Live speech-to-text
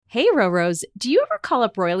Hey, Roros, do you ever call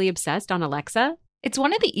up Royally Obsessed on Alexa? It's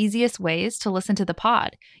one of the easiest ways to listen to the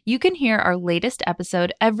pod. You can hear our latest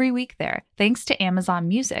episode every week there, thanks to Amazon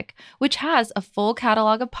Music, which has a full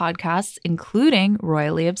catalog of podcasts, including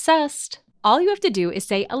Royally Obsessed. All you have to do is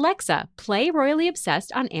say, Alexa, play Royally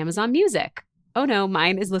Obsessed on Amazon Music. Oh no,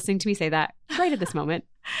 mine is listening to me say that right at this moment.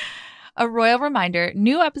 A royal reminder,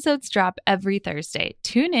 new episodes drop every Thursday.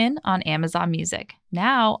 Tune in on Amazon Music.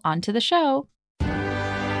 Now, on to the show.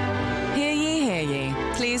 Hear ye.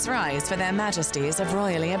 Please rise for their majesties of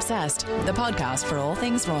Royally Obsessed, the podcast for all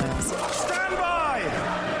things royals. Stand by!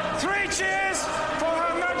 3 cheers for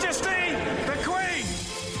Her Majesty, the Queen!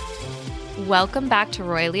 Welcome back to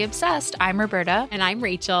Royally Obsessed. I'm Roberta. And I'm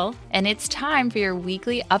Rachel. And it's time for your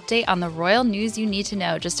weekly update on the royal news you need to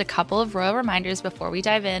know. Just a couple of royal reminders before we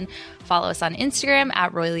dive in. Follow us on Instagram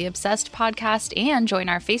at Royally Obsessed Podcast and join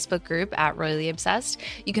our Facebook group at Royally Obsessed.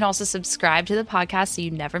 You can also subscribe to the podcast so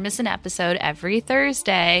you never miss an episode every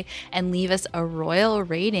Thursday and leave us a royal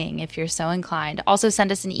rating if you're so inclined. Also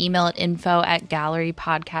send us an email at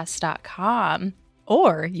info@gallerypodcast.com.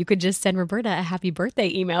 Or you could just send Roberta a happy birthday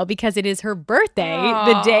email because it is her birthday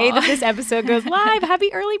the day that this episode goes live.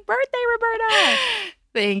 Happy early birthday, Roberta!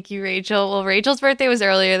 Thank you, Rachel. Well, Rachel's birthday was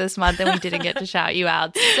earlier this month and we didn't get to shout you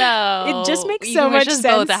out. So it just makes so much sense.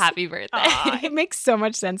 Both a happy birthday. It makes so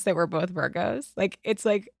much sense that we're both Virgos. Like, it's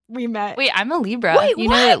like we met. Wait, I'm a Libra. Wait, you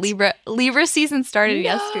know that Libra season started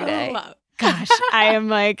yesterday. Gosh, I am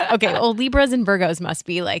like, okay, well, Libras and Virgos must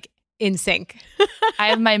be like in sync. I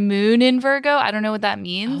have my moon in Virgo. I don't know what that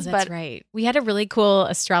means. Oh, that's but right. We had a really cool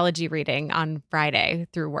astrology reading on Friday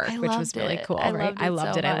through work, which was really cool, right? I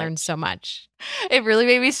loved it. I learned so much. It really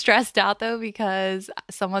made me stressed out, though, because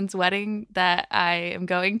someone's wedding that I am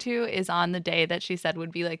going to is on the day that she said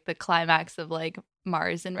would be like the climax of like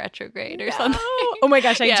Mars in retrograde or something. Oh my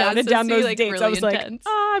gosh, I jotted down those dates. Really I was intense.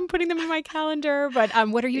 like, I'm putting them in my calendar. But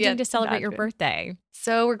what are you doing to celebrate your birthday?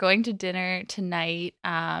 So we're going to dinner tonight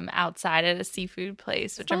outside at a seafood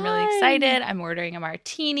place, which I'm really excited. I'm ordering a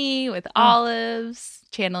martini with olives,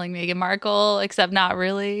 channeling Meghan Markle, except not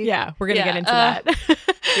really. Yeah, we're going to get into that.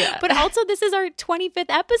 Yeah. But also, this is our 25th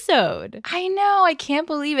episode. I know. I can't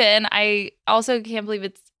believe it. And I also can't believe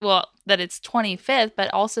that it's 25th,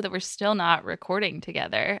 but also that we're still not recording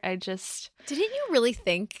together. Didn't you really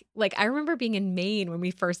think, like, I remember being in Maine when we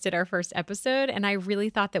first did our first episode, and I really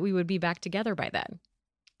thought that we would be back together by then.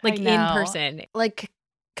 Like, in person. Like,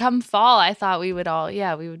 come fall, I thought we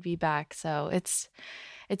would be back. So it's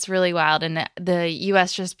really wild. And the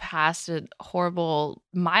U.S. just passed a horrible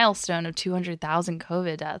milestone of 200,000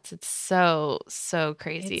 COVID deaths. It's so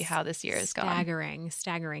crazy how this year has gone.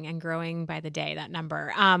 Staggering and growing by the day, that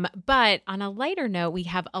number. But on a lighter note, we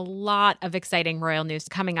have a lot of exciting royal news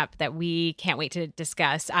coming up that we can't wait to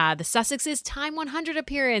discuss. The Sussex's Time 100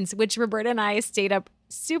 appearance, which Roberta and I stayed up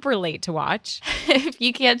super late to watch. If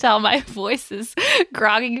you can't tell, my voice is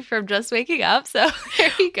groggy from just waking up. So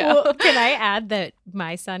there you go. Well, can I add that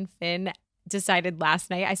my son Finn decided last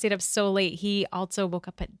night, I stayed up so late, he also woke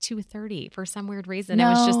up at 2:30 for some weird reason. No. I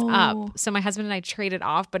was just up. So my husband and I traded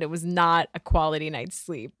off, but it was not a quality night's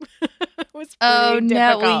sleep. It was pretty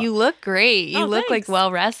difficult. Well, you look great. You look thanks. like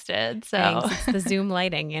well rested. So Thanks. It's the Zoom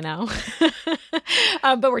lighting, you know.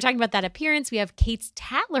 But we're talking about that appearance. We have Kate's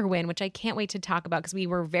Tatler win, which I can't wait to talk about because we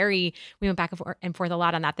went back and forth a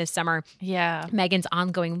lot on that this summer. Yeah. Meghan's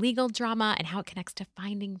ongoing legal drama and how it connects to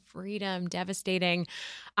finding freedom, devastating,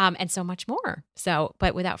 and so much more. So,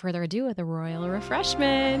 but without further ado, the royal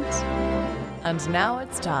refreshment. And now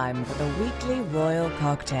it's time for the weekly royal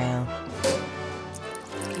cocktail.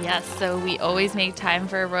 Yes, so we always make time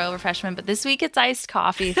for a royal refreshment, but this week it's iced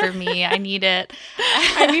coffee for me. I need it.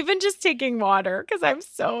 I'm even just taking water because I'm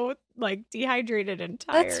so dehydrated and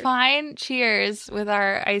tired. That's fine. Cheers with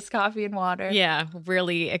our iced coffee and water. Yeah,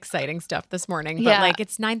 really exciting stuff this morning. But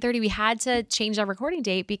it's 9:30. We had to change our recording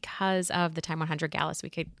date because of the Time 100 gala, so we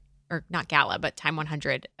could, or not gala, but Time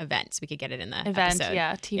 100 event, so we could get it in the episode.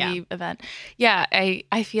 TV event. Yeah,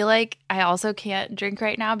 I feel like I also can't drink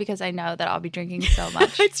right now because I know that I'll be drinking so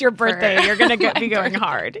much. It's your birthday. You're going to be going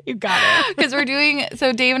hard. You got it. Because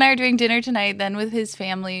so Dave and I are doing dinner tonight, then with his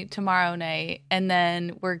family tomorrow night, and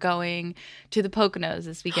then we're going to the Poconos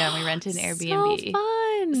this weekend. We rented an Airbnb. So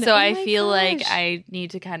fun. So I feel like I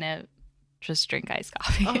need to kind of just drink iced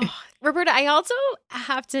coffee. Oh, Roberta, I also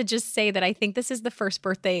have to just say that I think this is the first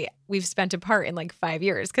birthday we've spent apart in 5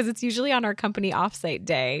 years because it's usually on our company offsite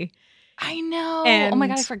day. I know. And oh my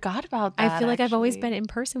God, I forgot about that. I feel like I've always been in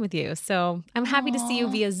person with you. So I'm happy to see you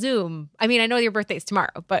via Zoom. I mean, I know your birthday's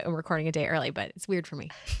tomorrow, but I'm recording a day early, but it's weird for me.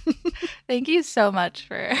 Thank you so much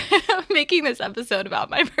for making this episode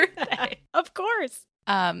about my birthday. Of course.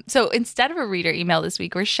 So instead of a reader email this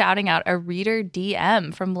week, we're shouting out a reader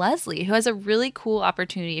DM from Leslie, who has a really cool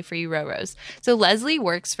opportunity for you Roros. So Leslie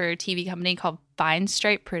works for a TV company called Fine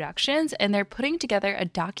Stripe Productions, and they're putting together a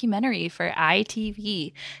documentary for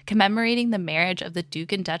ITV commemorating the marriage of the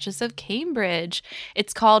Duke and Duchess of Cambridge.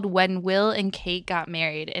 It's called When Will and Kate Got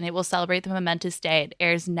Married, and it will celebrate the momentous day. It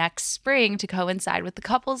airs next spring to coincide with the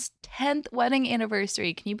couple's 10th wedding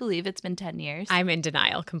anniversary. Can you believe it's been 10 years? I'm in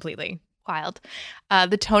denial completely. Wild.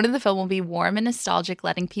 The tone of the film will be warm and nostalgic,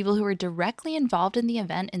 letting people who were directly involved in the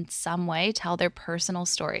event in some way tell their personal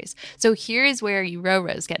stories. So here is where you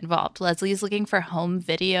Roros get involved. Leslie is looking for home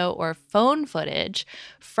video or phone footage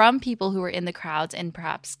from people who were in the crowds and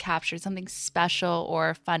perhaps captured something special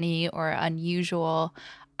or funny or unusual.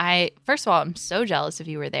 First of all, I'm so jealous if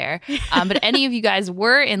you were there. But any of you guys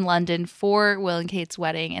were in London for Will and Kate's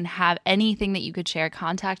wedding and have anything that you could share,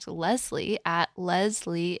 contact Leslie at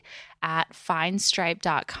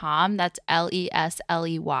finestripe.com. That's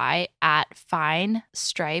LESLEY at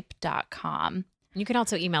finestripe.com. You can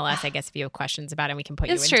also email us, I guess, if you have questions about it, and we can put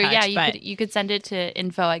It's you in true. touch. Yeah, you could send it to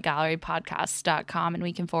info@gallerypodcasts.com and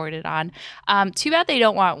we can forward it on. Too bad they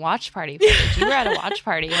don't want watch party footage. You were at a watch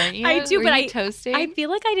party, weren't you? I do, were but you toasting? I feel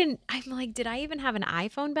like I didn't. I'm like, did I even have an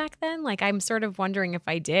iPhone back then? Like, I'm sort of wondering if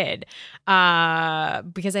I did, because I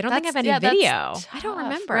don't think I have any video. I don't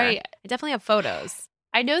remember. Right. I definitely have photos.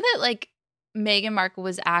 I know that like Meghan Markle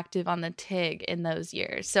was active on the TIG in those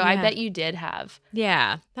years, so I bet you did have.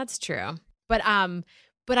 Yeah, that's true.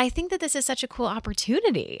 But I think that this is such a cool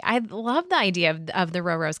opportunity. I love the idea of the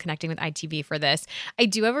Roros connecting with ITV for this. I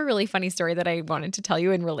do have a really funny story that I wanted to tell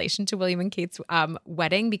you in relation to William and Kate's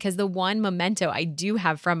wedding, because the one memento I do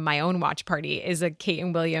have from my own watch party is a Kate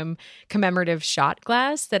and William commemorative shot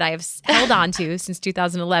glass that I have held on to since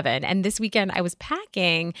 2011. And this weekend I was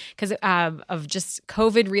packing because of just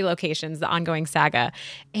COVID relocations, the ongoing saga.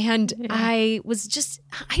 And I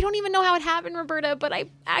don't even know how it happened, Roberta, but I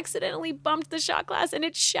accidentally bumped the shot glass and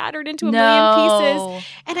it shattered into a million pieces.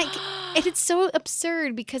 And it's so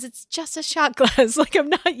absurd because it's just a shot glass. Like, I'm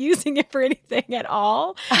not using it for anything at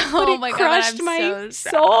all. But it crushed my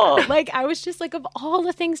soul. Like, I was just like, of all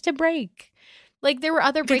the things to break. Like, there were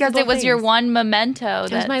other breakable because it was things. your one memento.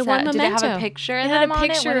 It was my one memento. Did it have a picture of them? It had a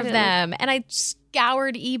picture of them. And I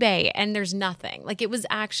scoured eBay and there's nothing. Like, it was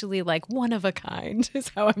actually like one of a kind is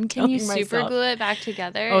how I'm telling myself. Can you super glue it back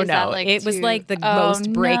together? Oh, no. It was like the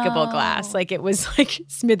most breakable glass. Like, it was like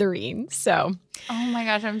smithereens. So. Oh my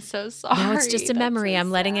gosh, I'm so sorry. No, it's just a memory. So I'm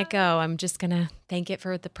letting it go. I'm just going to thank it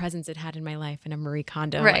for the presents it had in my life in a Marie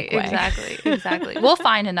Kondo way. Exactly. We'll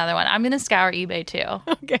find another one. I'm going to scour eBay too.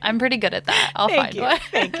 Okay. I'm pretty good at that. I'll find one.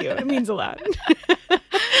 Thank you. It means a lot.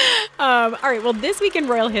 All right. Well, this week in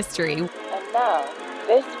royal history. And now,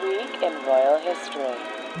 this week in royal history.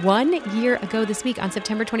 1 year ago this week, on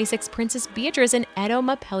September 26th, Princess Beatrice and Edo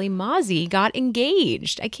Mapelli-Mozzi got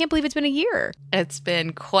engaged. I can't believe it's been a year. It's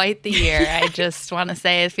been quite the year. I just want to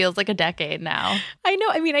say it feels like a decade now. I know.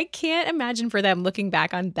 I mean, I can't imagine for them looking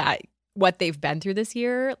back on that, what they've been through this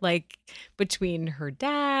year, like between her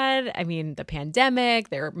dad, I mean, the pandemic,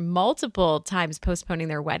 they're multiple times postponing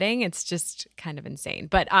their wedding. It's just kind of insane.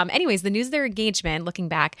 But anyways, the news of their engagement, looking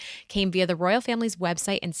back, came via the royal family's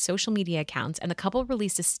website and social media accounts. And the couple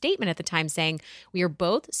released a statement at the time saying, "We are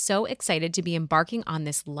both so excited to be embarking on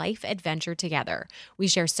this life adventure together. We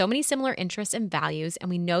share so many similar interests and values, and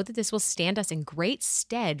we know that this will stand us in great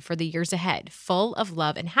stead for the years ahead, full of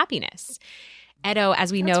love and happiness." Edo,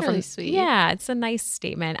 as we know from, really sweet. Yeah, it's a nice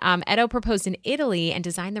statement. Edo proposed in Italy and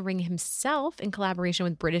designed the ring himself in collaboration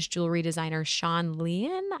with British jewelry designer Sean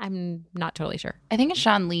Lean. I'm not totally sure. I think it's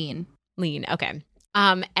Sean Lean. Lean, okay.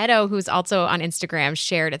 Edo, who's also on Instagram,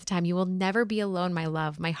 shared at the time, "You will never be alone, my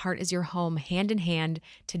love. My heart is your home, hand in hand,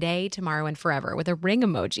 today, tomorrow, and forever," with a ring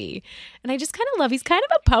emoji. And I just kind of love, he's kind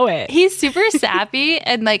of a poet. He's super sappy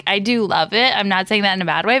and like, I do love it. I'm not saying that in a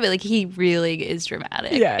bad way, but like, he really is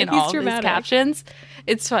dramatic in all of his captions.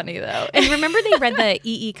 It's funny though. And remember they read the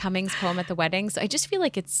E.E. Cummings poem at the wedding? So I just feel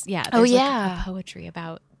like it's, there's like a poetry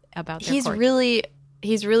about their court.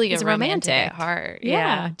 He's really a romantic at heart.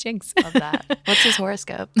 Yeah. Jinx. Love that. What's his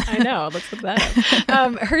horoscope? I know. Let's look that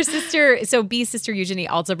up. Her sister, so B's sister Eugenie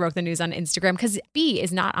also broke the news on Instagram, because B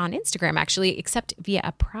is not on Instagram actually, except via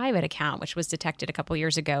a private account, which was detected a couple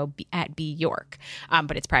years ago at B York,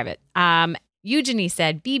 but it's private. Eugenie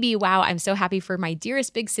said, "BB, wow, I'm so happy for my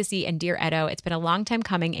dearest big sissy and dear Edo. It's been a long time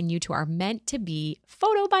coming, and you two are meant to be.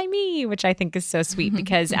 Photo by me," which I think is so sweet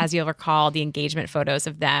because, as you'll recall, the engagement photos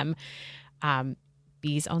of them,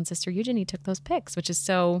 B's own sister Eugenie took those pics, which is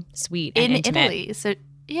so sweet and in intimate. Italy. So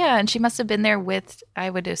yeah, and she must have been there with, I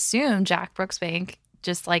would assume, Jack Brooksbank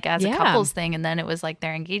just like as a couples thing. And then it was like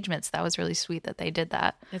their engagement. So that was really sweet that they did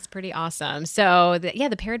that. It's pretty awesome. So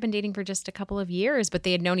the pair had been dating for just a couple of years, but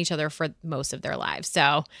they had known each other for most of their lives.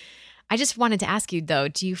 So I just wanted to ask you, though,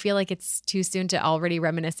 do you feel like it's too soon to already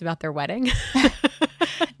reminisce about their wedding?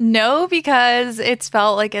 No, because it's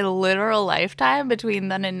felt like a literal lifetime between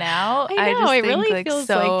then and now. I know, just it think, really like, feels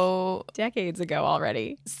like decades ago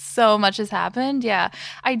already. So much has happened. Yeah.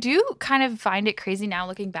 I do kind of find it crazy now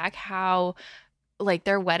looking back how like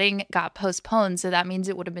their wedding got postponed. So that means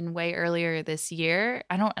it would have been way earlier this year.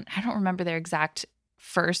 I don't remember their exact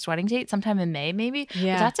first wedding date, sometime in May maybe.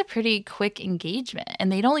 Yeah. But that's a pretty quick engagement.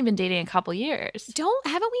 And they'd only been dating a couple years.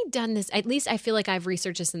 Haven't we done this? At least I feel like I've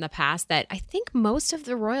researched this in the past that I think most of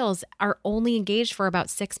the royals are only engaged for about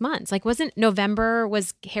 6 months. Like wasn't November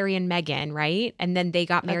was Harry and Meghan, right? And then they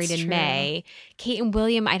got married in May. Kate and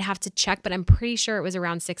William, I'd have to check, but I'm pretty sure it was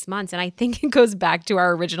around 6 months. And I think it goes back to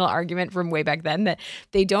our original argument from way back then that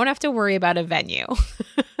they don't have to worry about a venue.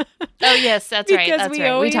 Oh, yes, that's right. That's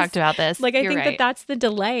right. We talked about this. Like, I think that's the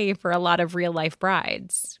delay for a lot of real life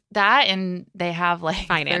brides. That and they have like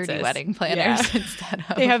finances. 30 wedding planners instead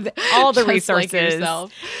of they have all the resources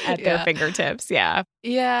like at their fingertips. Yeah.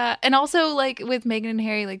 Yeah. And also like with Meghan and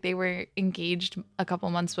Harry, like they were engaged a couple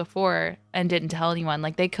months before and didn't tell anyone.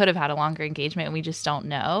 Like they could have had a longer engagement and we just don't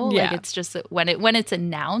know. Yeah. Like it's just that when it's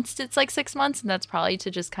announced, it's like 6 months, and that's probably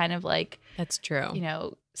to just kind of like that's true. You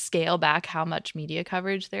know, scale back how much media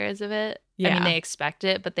coverage there is of it. Yeah. I mean, they expect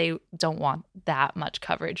it, but they don't want that much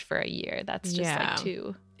coverage for a year. That's just like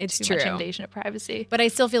too much invasion of privacy. But I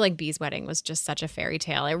still feel like Bee's wedding was just such a fairy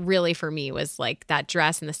tale. It really, for me, was like that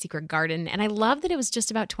dress and the secret garden. And I love that it was just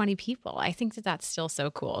about 20 people. I think that that's still so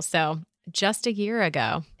cool. So just a year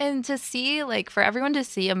ago. And to see, like, for everyone to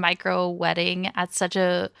see a micro wedding at such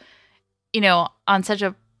a, you know, on such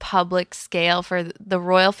a public scale for the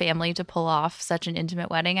royal family to pull off such an intimate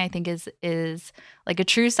wedding, I think is like a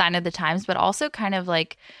true sign of the times, but also kind of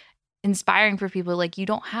like inspiring for people. Like you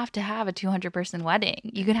don't have to have a 200-person wedding.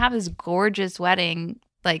 You can have this gorgeous wedding,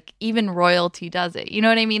 like even royalty does it. You know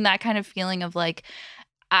what I mean? That kind of feeling of like,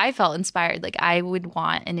 I felt inspired. Like I would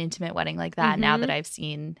want an intimate wedding like that now that I've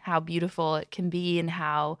seen how beautiful it can be and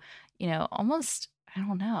how, you know, almost, I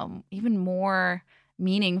don't know, even more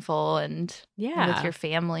meaningful and with your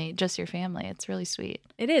family, just your family. It's really sweet.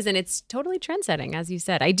 It is. And it's totally trend-setting, as you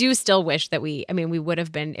said. I do still wish that we would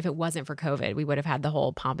have been, if it wasn't for COVID, we would have had the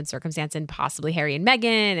whole pomp and circumstance and possibly Harry and Meghan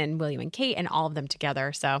and William and Kate and all of them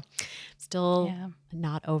together. So still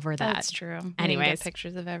not over that. That's true. Anyways.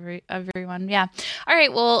 Pictures of everyone. Yeah. All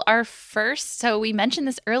right. Well, so we mentioned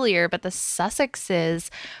this earlier, but the Sussexes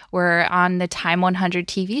were on the Time 100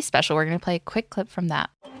 TV special. We're going to play a quick clip from that.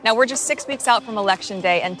 Now, we're just 6 weeks out from Election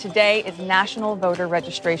Day, and today is National Voter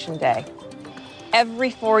Registration Day. Every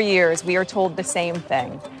 4 years, we are told the same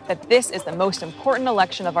thing, that this is the most important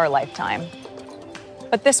election of our lifetime.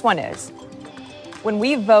 But this one is. When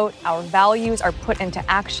we vote, our values are put into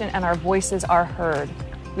action and our voices are heard.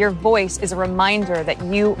 Your voice is a reminder that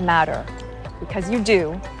you matter, because you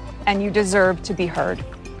do, and you deserve to be heard.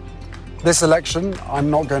 This election, I'm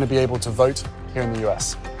not going to be able to vote here in the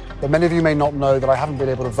US. But many of you may not know that I haven't been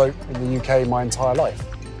able to vote in the UK my entire life.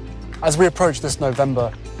 As we approach this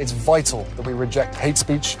November, it's vital that we reject hate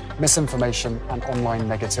speech, misinformation, and online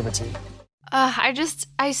negativity.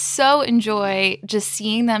 I so enjoy just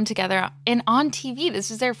seeing them together and on TV.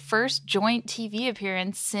 This was their first joint TV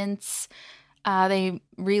appearance since they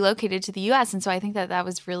relocated to the U.S. And so I think that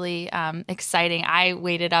was really exciting. I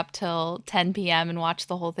waited up till 10 p.m. and watched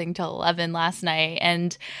the whole thing till 11 last night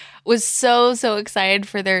and was so excited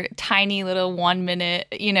for their tiny little 1 minute,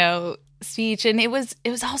 you know, speech. And it was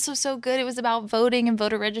also so good. It was about voting and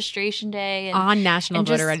voter registration day. And, on National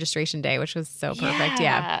Voter Registration Day, which was so perfect.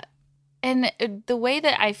 Yeah. And the way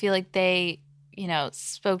that I feel like they, you know,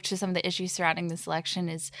 spoke to some of the issues surrounding this election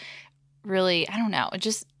is really, I don't know,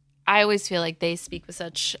 I always feel like they speak with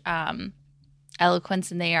such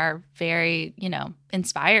eloquence and they are very, you know,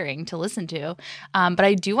 inspiring to listen to. But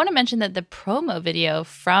I do want to mention that the promo video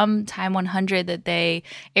from Time 100 that they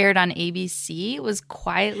aired on ABC was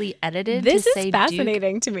quietly edited. This is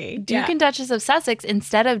fascinating to me. Duke and Duchess of Sussex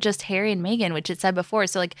instead of just Harry and Meghan, which it said before.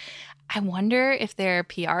 So like, I wonder if their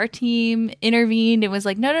PR team intervened. It was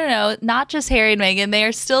like, no, not just Harry and Meghan. They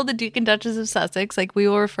are still the Duke and Duchess of Sussex. Like, we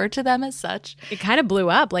will refer to them as such. It kind of blew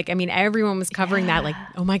up. Like, I mean, everyone was covering that. Like,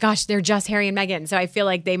 oh my gosh, they're just Harry and Meghan. So I feel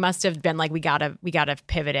like they must have been like, we gotta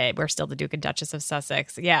pivot it. We're still the Duke and Duchess of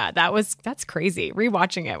Sussex. Yeah, that's crazy.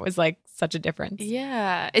 Rewatching it was like such a difference.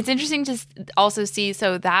 Yeah, it's interesting to also see.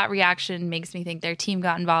 So that reaction makes me think their team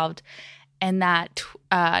got involved. and that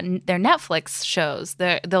their Netflix shows,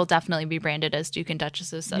 they'll definitely be branded as Duke and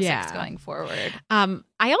Duchess of Sussex going forward. I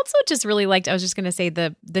also just really liked, I was just going to say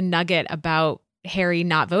the nugget about Harry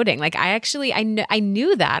not voting. Like I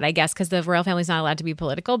knew that, I guess, because the royal family's not allowed to be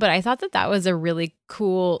political, but I thought that was a really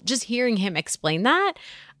cool, just hearing him explain that.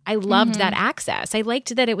 I loved that access. I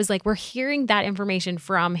liked that it was like, we're hearing that information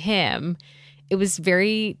from him. It was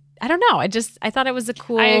very, I don't know. I thought it was a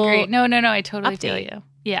cool. I agree. No. I totally feel you.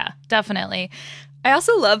 Yeah, definitely. I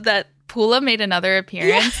also love that Pula made another appearance.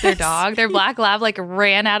 Yes. Their dog, their black lab, like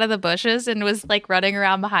ran out of the bushes and was like running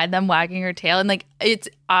around behind them, wagging her tail. And like, it's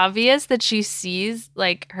obvious that she sees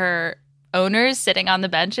like her owners sitting on the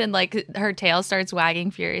bench, and like her tail starts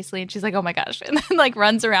wagging furiously, and she's like, oh my gosh, and then like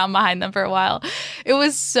runs around behind them for a while. It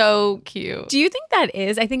was so cute. Do you think that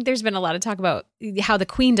is, I think there's been a lot of talk about how the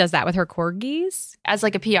Queen does that with her corgis. As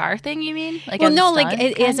like a PR thing, you mean? Like, well, no, like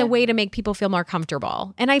it is a way to make people feel more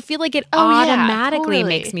comfortable. And I feel like it automatically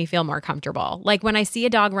makes me feel more comfortable. Like when I see a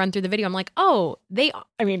dog run through the video, I'm like, oh,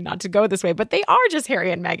 I mean, not to go this way, but they are just Harry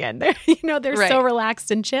and Meghan. They're so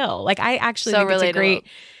relaxed and chill. Like I actually think it's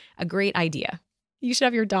a great idea. You should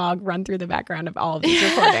have your dog run through the background of all of these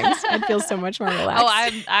recordings. I'd feel so much more relaxed.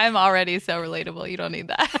 Oh, I'm already so relatable. You don't need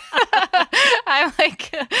that.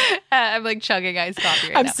 I'm like chugging iced coffee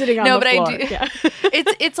right now. I'm sitting on the floor. I do. Yeah.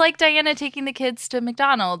 It's like Diana taking the kids to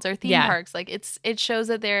McDonald's or theme parks. Like it shows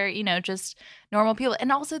that they're, just normal people.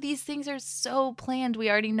 And also these things are so planned. We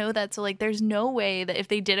already know that. So like there's no way that if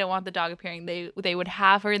they didn't want the dog appearing, they would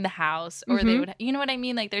have her in the house, or they would, you know what I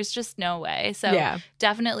mean? Like there's just no way. So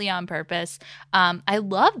definitely on purpose. I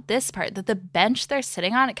love this part, that the bench they're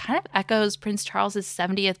sitting on, it kind of echoes Prince Charles's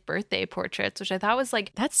 70th birthday portraits, which I thought was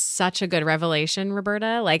like, that's such a good revelation,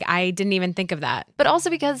 Roberta. Like I didn't even think of that. But also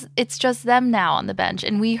because it's just them now on the bench.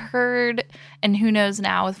 And we heard, and who knows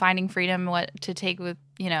now with Finding Freedom, what to take with,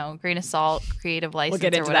 grain of salt, creative license,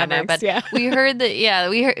 we'll get into or whatever. That next, but we heard that,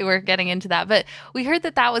 we're getting into that. But we heard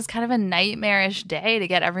that was kind of a nightmarish day to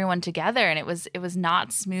get everyone together, and it was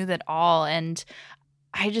not smooth at all. And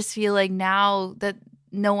I just feel like now that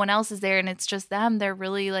no one else is there and it's just them, they're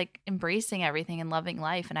really like embracing everything and loving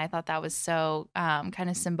life. And I thought that was so kind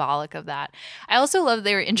of symbolic of that. I also love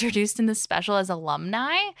they were introduced in this special as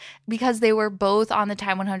alumni because they were both on the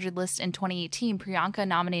Time 100 list in 2018. Priyanka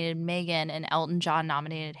nominated Meghan and Elton John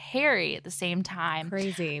nominated Harry at the same time.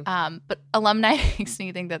 Crazy. But alumni makes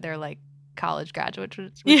me think that they're like college graduates,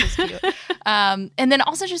 which is cute. And then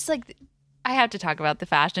also just like, I have to talk about the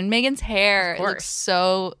fashion. Meghan's hair looks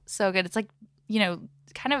so good. It's like,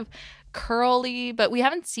 kind of curly, but we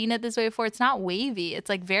haven't seen it this way before. It's not wavy. It's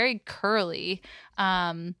like very curly.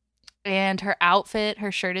 And her outfit,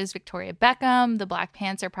 her shirt is Victoria Beckham. The black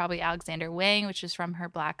pants are probably Alexander Wang, which is from her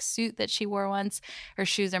black suit that she wore once. Her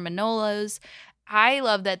shoes are Manolos. I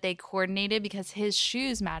love that they coordinated because his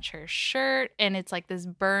shoes match her shirt, and it's like this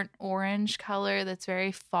burnt orange color that's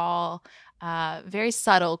very fall, very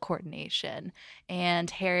subtle coordination. And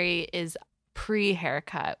Harry is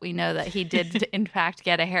pre-haircut. We know that he did in fact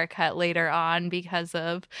get a haircut later on because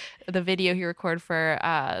of the video he recorded for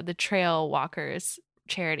the Trail Walkers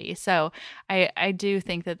charity. So I do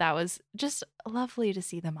think that was just lovely to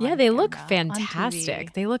see them on they camera, look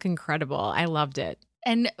fantastic. They look incredible. I loved it.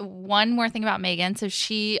 And one more thing about Meghan. So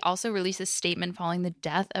she also released a statement following the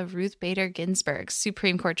death of Ruth Bader Ginsburg.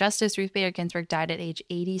 Supreme Court Justice Ruth Bader Ginsburg died at age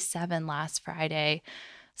 87 last Friday.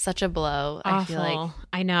 Such a blow. Awful. I feel like.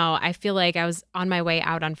 I know. I feel like I was on my way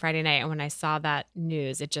out on Friday night, and when I saw that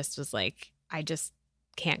news, it just was like, I just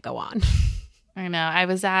can't go on. I know. I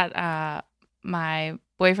was at my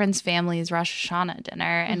boyfriend's family's Rosh Hashanah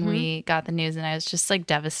dinner, and we got the news, and I was just like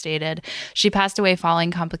devastated. She passed away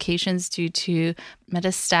following complications due to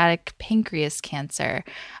metastatic pancreas cancer.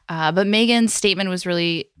 But Meghan's statement was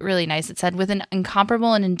really, really nice. It said, with an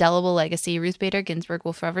incomparable and indelible legacy, Ruth Bader Ginsburg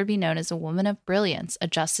will forever be known as a woman of brilliance, a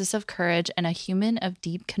justice of courage, and a human of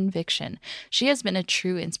deep conviction. She has been a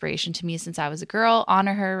true inspiration to me since I was a girl.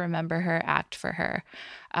 Honor her, remember her, act for her.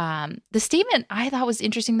 The statement I thought was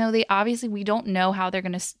interesting, though. We don't know how they're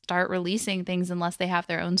going to start releasing things unless they have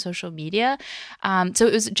their own social media. So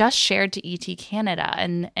it was just shared to ET Canada,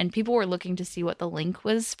 and people were looking to see what the link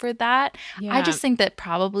was for that. Yeah. I just think that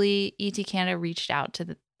probably ET Canada reached out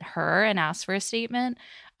to her and asked for a statement.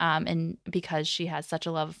 And because she has such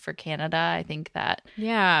a love for Canada, I think that,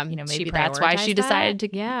 maybe that's why she decided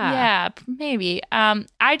to. Yeah, maybe.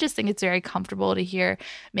 I just think it's very comfortable to hear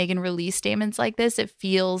Meghan release statements like this. It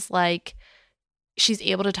feels like she's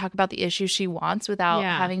able to talk about the issues she wants without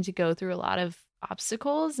having to go through a lot of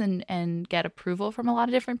obstacles and get approval from a lot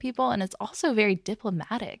of different people. And it's also very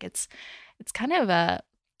diplomatic. It's kind of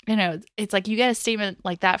you know, it's like you get a statement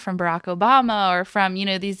like that from Barack Obama or from, you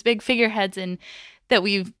know, these big figureheads and that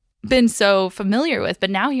we've been so familiar with.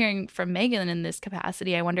 But now hearing from Meghan in this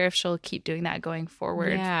capacity, I wonder if she'll keep doing that going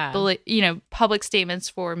forward. Yeah. You know, public statements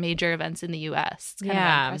for major events in the U.S. It's kind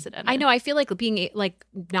of unprecedented. I know. I feel like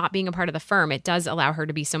not being a part of the firm, it does allow her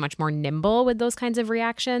to be so much more nimble with those kinds of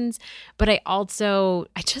reactions. But I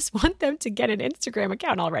just want them to get an Instagram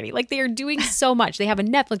account already. Like, they are doing so much. They have a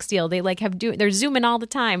Netflix deal. They they're Zooming all the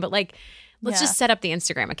time. But like, let's just set up the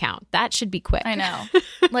Instagram account. That should be quick. I know.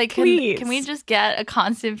 Like, can we just get a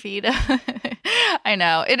constant feed? I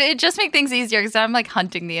know. It just makes things easier because I'm like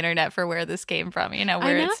hunting the internet for where this came from, you know,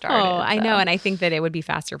 where it started. I know. And I think that it would be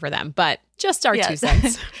faster for them. But just our 2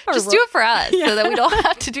 cents. Just do it for us so that we don't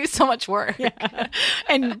have to do so much work.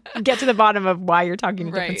 And get to the bottom of why you're talking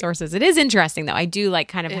to different sources. It is interesting, though. I do like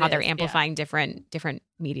kind of how they're amplifying different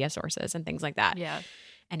media sources and things like that. Yeah.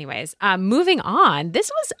 Anyways, moving on. This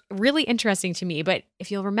was really interesting to me, but if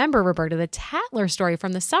you'll remember, Roberta, the Tatler story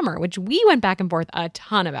from the summer, which we went back and forth a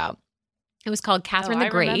ton about. It was called Catherine the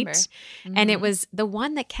Great, and it was the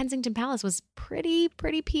one that Kensington Palace was pretty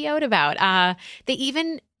PO'd about. They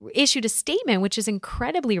even issued a statement, which is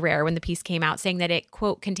incredibly rare when the piece came out, saying that it,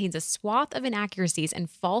 quote, contains a swath of inaccuracies and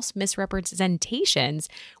false misrepresentations,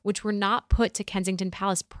 which were not put to Kensington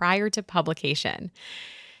Palace prior to publication.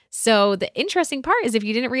 So the interesting part is if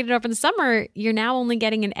you didn't read it over the summer, you're now only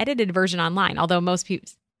getting an edited version online, although most people,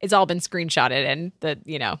 it's all been screenshotted and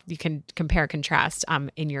you can compare contrast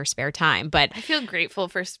in your spare time. But I feel grateful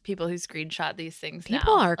for people who screenshot these things.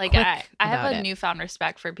 People now. are like quick I have a it. newfound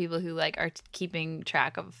respect for people who like are keeping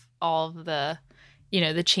track of all of the, you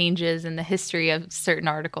know, the changes in the history of certain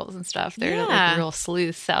articles and stuff. They're like real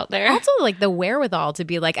sleuths out there. Also, like the wherewithal to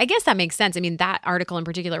be like, I guess that makes sense. I mean, that article in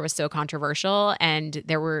particular was so controversial, and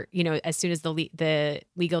there were, you know, as soon as the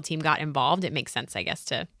legal team got involved, it makes sense, I guess,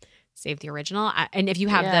 to save the original. And if you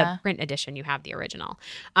have the print edition, you have the original.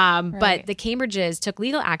 But the Cambridges took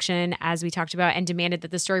legal action, as we talked about, and demanded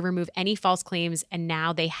that the story remove any false claims. And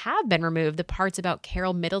now they have been removed. The parts about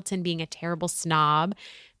Carol Middleton being a terrible snob,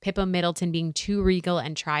 Pippa Middleton being too regal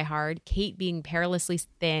and try hard, Kate being perilously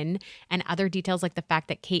thin, and other details like the fact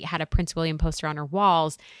that Kate had a Prince William poster on her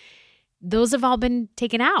walls, those have all been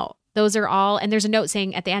taken out. Those are all, and there's a note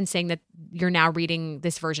saying at the end saying that you're now reading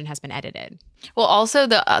this version has been edited. Well, also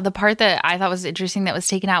the part that I thought was interesting that was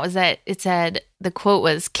taken out was that it said, the quote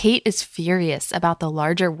was, Kate is furious about the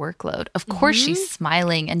larger workload. Of course she's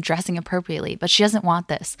smiling and dressing appropriately, but she doesn't want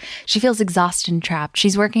this. She feels exhausted and trapped.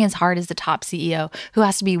 She's working as hard as the top CEO who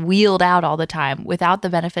has to be wheeled out all the time without the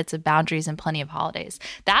benefits of boundaries and plenty of holidays.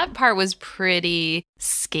 That part was pretty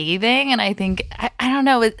scathing. And I think, I don't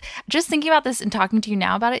know, just thinking about this and talking to you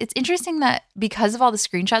now about it, it's interesting that because of all the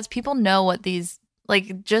screenshots, people know what these,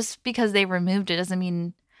 like, just because they removed it doesn't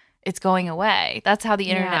mean it's going away. That's how the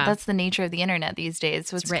internet, that's the nature of the internet these days.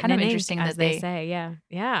 So it's kind of interesting that they say,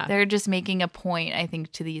 yeah. They're just making a point, I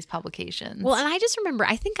think, to these publications. Well, and I just remember,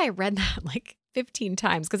 I think I read that like 15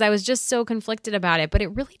 times because I was just so conflicted about it, but it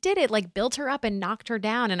really did. It like built her up and knocked her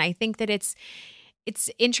down. And I think that it's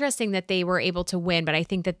interesting that they were able to win, but I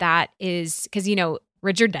think that is because, you know,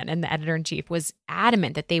 Richard Denton, the editor-in-chief, was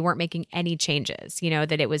adamant that they weren't making any changes, you know,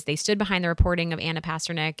 that it was, they stood behind the reporting of Anna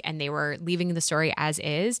Pasternak and they were leaving the story as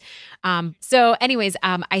is. So anyways,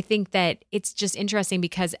 I think that it's just interesting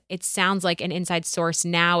because it sounds like an inside source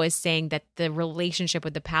now is saying that the relationship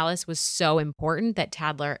with the palace was so important that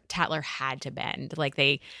Tatler had to bend.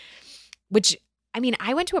 Which I mean,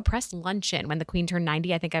 I went to a press luncheon when the Queen turned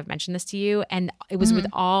 90. I think I've mentioned this to you. And it was with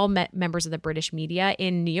all members of the British media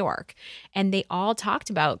in New York. And they all talked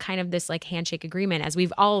about kind of this like handshake agreement, as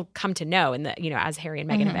we've all come to know, in the, you know, as Harry and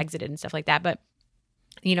Meghan have exited and stuff like that. But,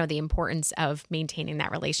 you know, the importance of maintaining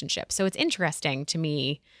that relationship. So it's interesting to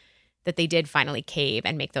me that they did finally cave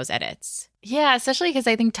and make those edits. Yeah, especially because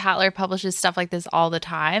I think Tatler publishes stuff like this all the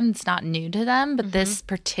time. It's not new to them, but this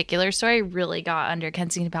particular story really got under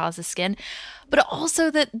Kensington Palace's skin. But also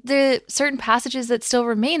that the certain passages that still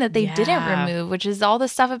remain that they didn't remove, which is all the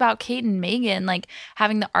stuff about Kate and Meghan, like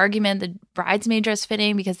having the argument, the bridesmaid dress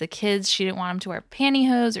fitting because the kids, she didn't want them to wear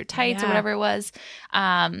pantyhose or tights or whatever it was.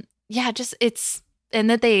 Just it's... And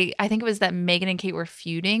that I think it was that Meghan and Kate were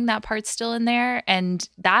feuding, that part's still in there. And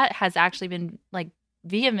that has actually been like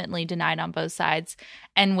vehemently denied on both sides.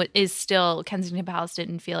 And what is still, Kensington Palace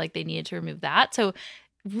didn't feel like they needed to remove that. So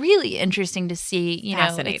really interesting to see, you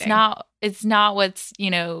know, it's not what's, you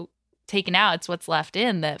know, taken out, it's what's left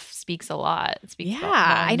in that speaks a lot. It speaks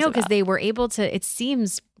I know, because they were able to, it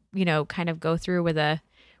seems, you know, kind of go through with a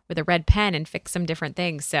red pen and fix some different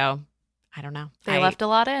things. So I don't know. They left a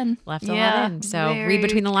lot in. Left a lot in. So read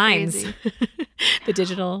between the lines. The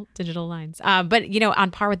digital lines. But,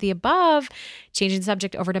 on par with the above, changing the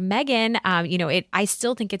subject over to Meghan, I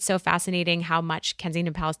still think it's so fascinating how much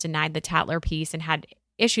Kensington Palace denied the Tatler piece and had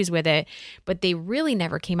issues with it, but they really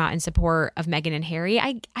never came out in support of Meghan and Harry.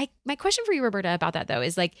 My question for you, Roberta, about that though,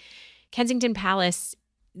 is like Kensington Palace,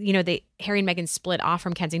 Harry and Meghan split off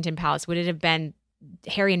from Kensington Palace. Would it have been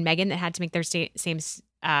Harry and Meghan that had to make their same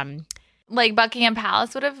like Buckingham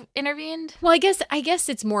Palace would have intervened? Well, I guess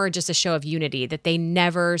it's more just a show of unity that they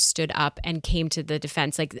never stood up and came to the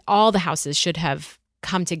defense. Like all the houses should have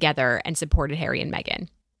come together and supported Harry and Meghan,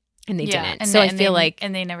 and they didn't. And I feel like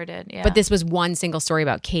they never did. Yeah. But this was one single story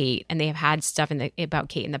about Kate, and they have had stuff about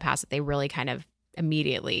Kate in the past that they really kind of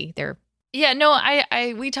immediately Yeah, no,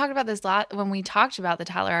 we talked about this a lot when we talked about the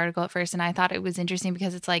Tatler article at first, and I thought it was interesting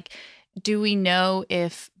because it's like, do we know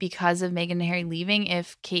if because of Meghan and Harry leaving,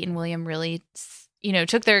 if Kate and William really,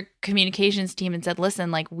 took their communications team and said,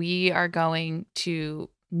 listen, like we are going to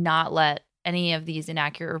not let any of these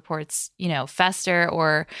inaccurate reports, fester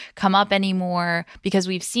or come up anymore because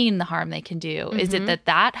we've seen the harm they can do. Mm-hmm. Is it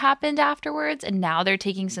that happened afterwards and now they're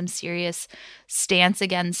taking some serious stance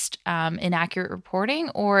against inaccurate reporting?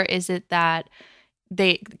 Or is it that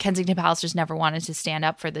Kensington Palace just never wanted to stand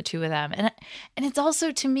up for the two of them? And it's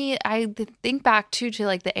also, to me, I think back to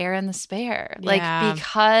like the heir and the spare, like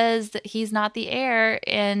because he's not the heir.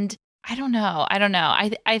 And I don't know.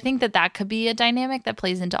 I think that could be a dynamic that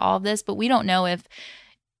plays into all of this, but we don't know if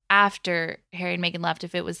after Harry and Meghan left,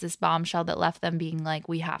 if it was this bombshell that left them being like,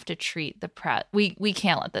 we have to treat the press. We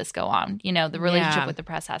can't let this go on. The relationship with the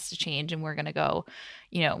press has to change, and we're going to go,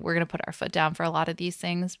 we're going to put our foot down for a lot of these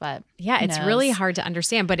things. But it's really hard to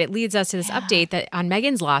understand. But it leads us to this update that on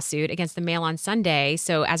Meghan's lawsuit against the Mail on Sunday.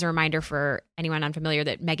 So as a reminder for anyone unfamiliar,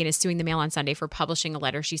 that Meghan is suing the Mail on Sunday for publishing a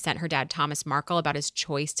letter she sent her dad, Thomas Markle, about his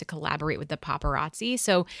choice to collaborate with the paparazzi.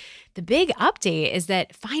 So the big update is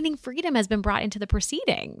that Finding Freedom has been brought into the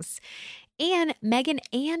proceedings. And Meghan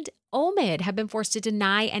and Omid have been forced to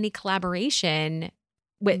deny any collaboration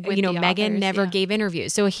with Meghan never gave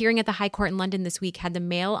interviews. So a hearing at the High Court in London this week had the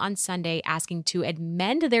Mail on Sunday asking to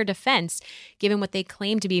amend their defense, given what they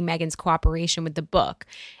claim to be Meghan's cooperation with the book.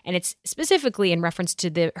 And it's specifically in reference to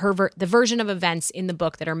the version of events in the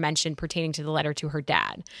book that are mentioned pertaining to the letter to her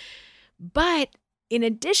dad. But in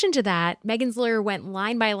addition to that, Meghan's lawyer went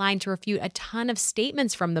line by line to refute a ton of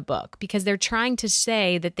statements from the book because they're trying to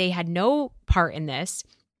say that they had no part in this,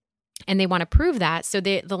 and they want to prove that. So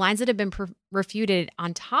the lines that have been refuted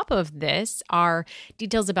on top of this are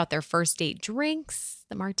details about their first date drinks,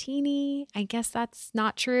 the martini. I guess that's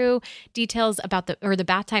not true. Details about the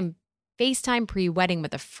bath-time FaceTime pre-wedding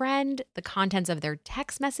with a friend, the contents of their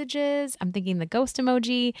text messages. I'm thinking the ghost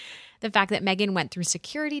emoji, the fact that Meghan went through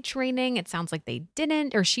security training. It sounds like they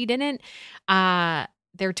didn't, or she didn't.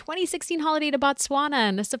 Their 2016 holiday to Botswana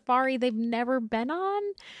and a safari they've never been on.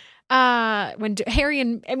 When Harry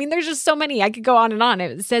and, there's just so many. I could go on and on.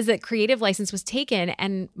 It says that creative license was taken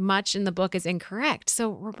and much in the book is incorrect.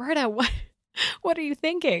 So Roberta, what are you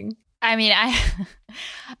thinking?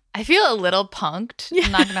 I feel a little punked.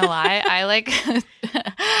 I'm not gonna lie.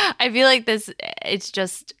 I feel like it's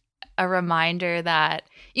just a reminder that,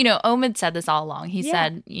 Omid said this all along. He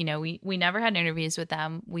said, we never had interviews with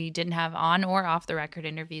them. We didn't have on or off the record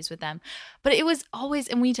interviews with them. But it was always,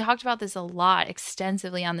 and we talked about this a lot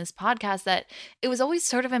extensively on this podcast, that it was always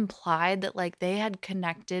sort of implied that like they had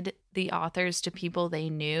connected the authors to people they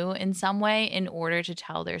knew in some way in order to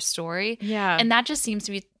tell their story. Yeah. And that just seems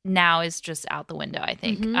to be now is just out the window, I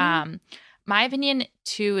think. Mm-hmm. My opinion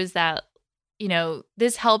too is that,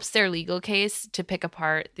 this helps their legal case to pick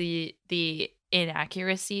apart the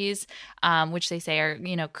inaccuracies, which they say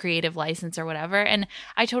are, creative license or whatever. And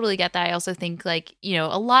I totally get that. I also think like,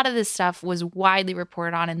 a lot of this stuff was widely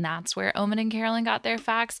reported on, and that's where Omid and Carolyn got their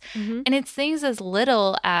facts. Mm-hmm. And it's things as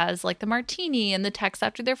little as like the martini and the text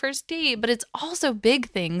after their first date, but it's also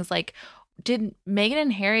big things like, did Meghan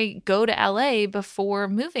and Harry go to LA before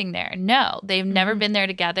moving there? No, they've never been there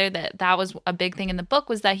together. That was a big thing in the book,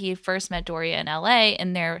 was that he first met Doria in LA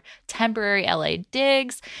in their temporary LA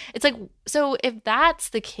digs. It's like, so if that's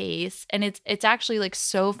the case, and it's actually like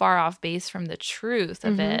so far off base from the truth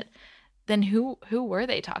of it, then who were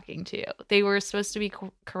they talking to? They were supposed to be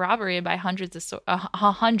corroborated by hundred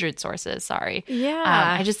sources. Sorry.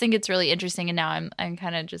 Yeah. I just think it's really interesting, and now I'm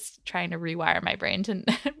kind of just trying to rewire my brain to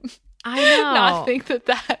I know. not think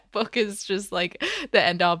that book is just like the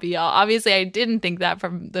end all be all. Obviously, I didn't think that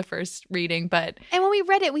from the first reading, but and when we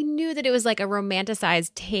read it, we knew that it was like a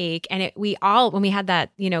romanticized take, and when we had that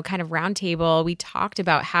kind of round table, we talked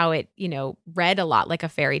about how it read a lot like a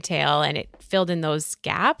fairy tale, and it filled in those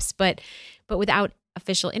gaps, but without a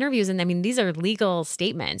official interviews. And I mean, these are legal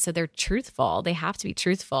statements, so they're truthful. They have to be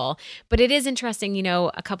truthful. But it is interesting,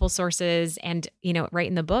 a couple sources and, right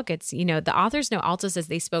in the book, it's, the author's note also says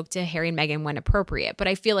they spoke to Harry and Meghan when appropriate. But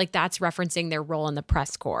I feel like that's referencing their role in the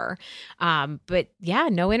press corps. But yeah,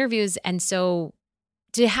 no interviews. And so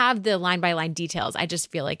to have the line by line details, I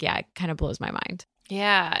just feel like, it kind of blows my mind.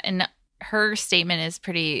 Yeah. And her statement is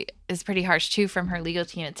pretty harsh too from her legal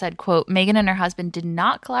team. It said, quote, Meghan and her husband did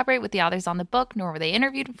not collaborate with the authors on the book, nor were they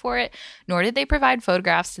interviewed for it, nor did they provide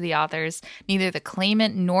photographs to the authors. Neither the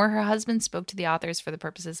claimant nor her husband spoke to the authors for the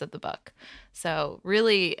purposes of the book. So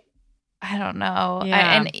really, I don't know.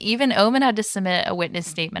 Yeah. And even Oman had to submit a witness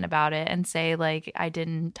statement about it and say, like, I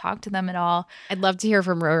didn't talk to them at all. I'd love to hear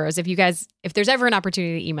from Rose. If there's ever an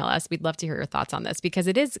opportunity to email us, we'd love to hear your thoughts on this, because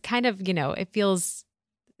it is kind of,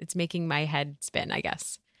 it's making my head spin, I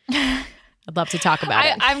guess. I'd love to talk about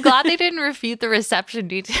it. I'm glad they didn't refute the reception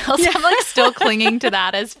details. Yeah. I'm like still clinging to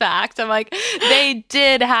that as fact. I'm like, they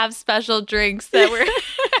did have special drinks that were,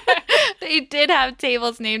 they did have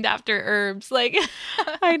tables named after herbs. Like,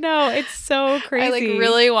 I know, it's so crazy. I like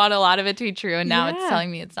really want a lot of it to be true, and now it's telling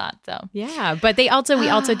me it's not. So yeah, but we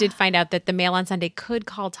also did find out that the Mail on Sunday could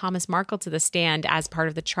call Thomas Markle to the stand as part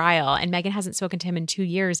of the trial, and Meghan hasn't spoken to him in 2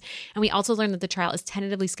 years. And we also learned that the trial is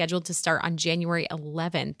tentatively scheduled to start on January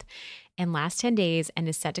 11th. And last 10 days, and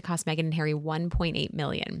is set to cost Meghan and Harry $1.8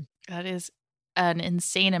 million. That is an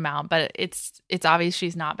insane amount, but it's obvious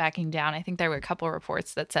she's not backing down. I think there were a couple of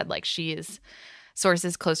reports that said like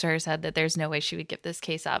sources close to her said that there's no way she would give this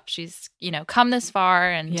case up. She's, come this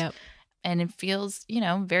far and it feels,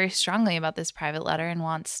 very strongly about this private letter and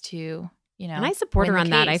wants to, and I support her on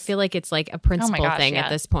that. I feel like it's like a principle thing at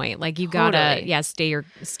this point. Like you gotta,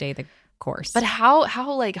 stay the course. But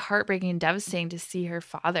how like heartbreaking and devastating to see her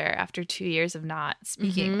father after 2 years of not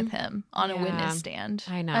speaking with him on a witness stand.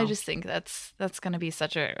 I know. I just think that's going to be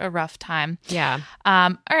such a rough time. Yeah.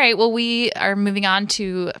 All right. Well, we are moving on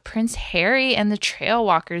to Prince Harry and the Trail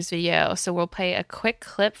Walkers video. So we'll play a quick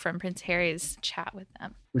clip from Prince Harry's chat with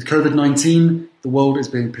them. With COVID-19, the world is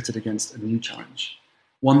being pitted against a new challenge,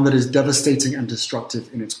 one that is devastating and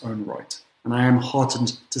destructive in its own right. And I am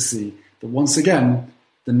heartened to see that once again,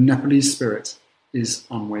 the Nepalese spirit is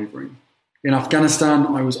unwavering. In Afghanistan,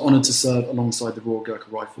 I was honoured to serve alongside the Royal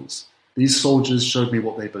Gurkha Rifles. These soldiers showed me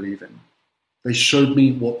what they believe in. They showed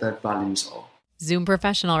me what their values are. Zoom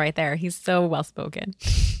professional right there. He's so well-spoken.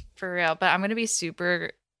 For real. But I'm going to be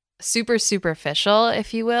super superficial,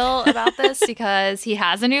 if you will, about this because he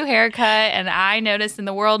has a new haircut and I noticed and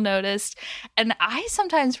the world noticed. And I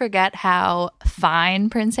sometimes forget how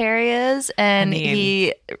fine Prince Harry is. And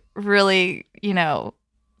he really,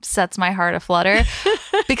 sets my heart aflutter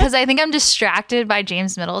because I think I'm distracted by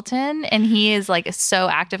James Middleton, and he is like so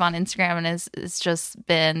active on Instagram and is just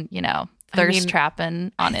been, thirst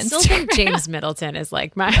trapping on Instagram. I still think James Middleton is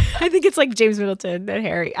like I think it's like James Middleton and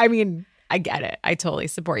Harry. I mean, I get it. I totally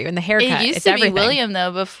support you. And the haircut, it used it's to everything. Be William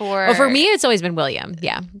though before. Oh, for me, it's always been William.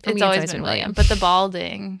 Yeah, it's always been William. But the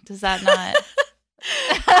balding, does that not?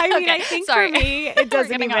 I mean, okay, I think for me, it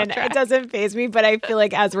doesn't faze me, but I feel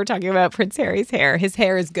like as we're talking about Prince Harry's hair, his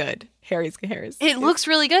hair is good. Harry's hair is It looks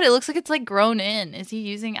really good. It looks like it's like grown in. Is he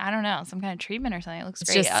using, I don't know, some kind of treatment or something? It looks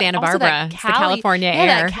great. It's just Santa Barbara. It's the California air.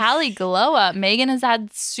 That Cali glow up. Meghan has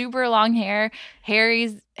had super long hair.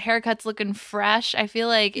 Harry's haircut's looking fresh. I feel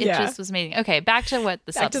like it just was amazing. Okay, back to what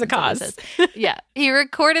the substance of this is. Yeah. He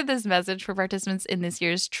recorded this message for participants in this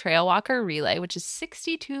year's Trail Walker Relay, which is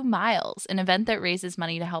 62 miles, an event that raises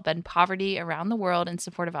money to help end poverty around the world in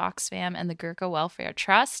support of Oxfam and the Gurkha Welfare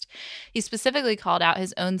Trust. He specifically called out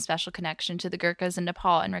his own special connection to the Gurkhas in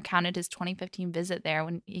Nepal and recounted his 2015 visit there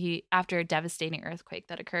after a devastating earthquake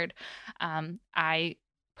that occurred. I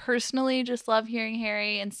personally just love hearing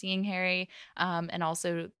Harry and seeing Harry, and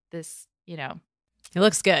also this, He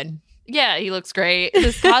looks good. Yeah, he looks great.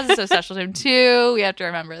 This cause is so special to him too. We have to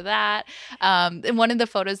remember that. And one of the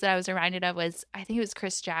photos that I was reminded of was, I think it was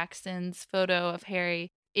Chris Jackson's photo of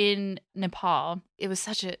Harry in Nepal. It was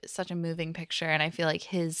such a moving picture, and I feel like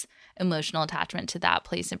his emotional attachment to that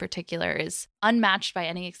place in particular is unmatched by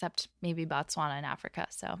any except maybe Botswana in Africa.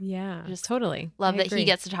 So yeah, just totally love that he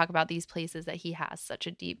gets to talk about these places that he has such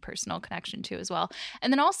a deep personal connection to as well.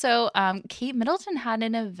 And then also Kate Middleton had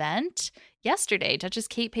an event yesterday. Duchess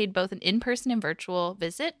Kate paid both an in-person and virtual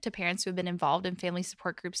visit to parents who have been involved in family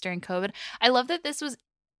support groups during COVID. I love that this was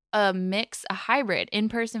a mix, a hybrid,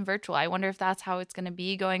 in-person, virtual. I wonder if that's how it's going to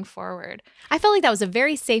be going forward. I felt like that was a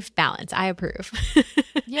very safe balance. I approve.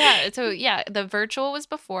 Yeah. So yeah, the virtual was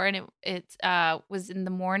before, and it was in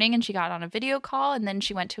the morning, and she got on a video call, and then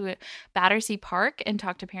she went to Battersea Park and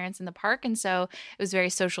talked to parents in the park. And so it was very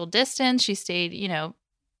social distance. She stayed,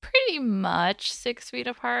 pretty much 6 feet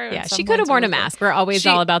apart. Yeah, she could have worn a mask. We're always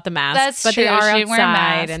all about the mask. That's but true. They are she didn't wear a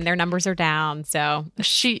outside mask. and their numbers are down. So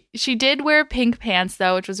she did wear pink pants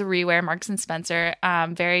though, which was a rewear, Marks and Spencer,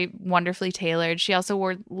 very wonderfully tailored. She also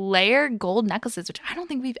wore layered gold necklaces, which I don't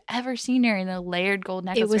think we've ever seen her in a layered gold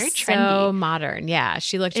necklace. it was very so trendy. modern. Yeah,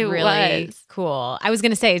 she looked It really was. cool. I was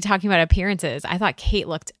going to say, talking about appearances, I thought Kate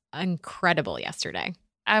looked incredible yesterday.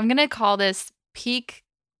 I'm gonna call this peak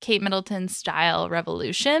Kate Middleton style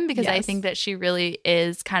revolution, because I Yes. think that she really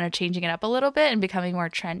is kind of changing it up a little bit and becoming more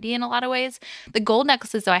trendy in a lot of ways. The gold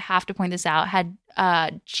necklaces, though, I have to point this out, had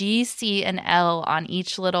G, C, and L on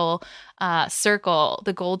each little circle.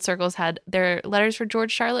 The gold circles had their letters for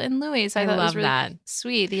George, Charlotte, and Louis. So I thought it was love really that.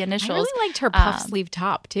 sweet. The I initials. really liked her puff sleeve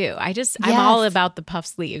top too. I'm all Yes. about the puff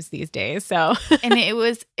sleeves these days. So And it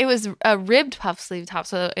was a ribbed puff sleeve top,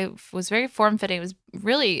 so it was very form fitting. It was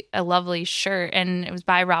really a lovely shirt, and it was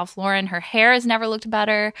by Ralph Lauren. Her hair has never looked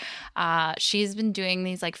better. She's been doing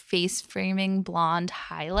these like face framing blonde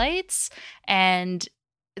highlights and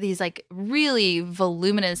these like really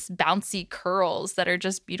voluminous bouncy curls that are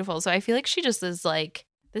just beautiful. So I feel like she just is like,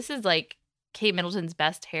 this is like Kate Middleton's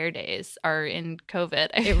best hair days are in COVID.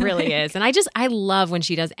 it really is. And I love when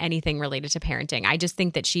she does anything related to parenting. I just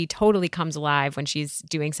think that she totally comes alive when she's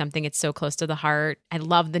doing something. It's so close to the heart. I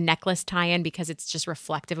love the necklace tie-in because it's just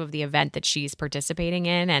reflective of the event that she's participating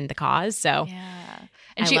in and the cause. So Yeah.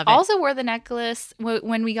 And I she love it. also wore the necklace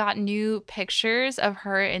when we got new pictures of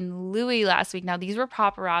her and Louis last week. Now, these were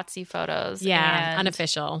paparazzi photos. yeah, and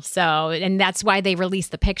unofficial. So, and that's why they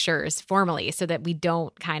released the pictures formally so that we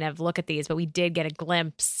don't kind of look at these, but we did get a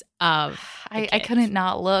glimpse of the I kid. couldn't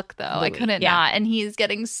not look, though. I Louis, couldn't yeah. not. And he's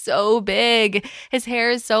getting so big. His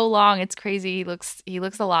hair is so long. It's crazy. He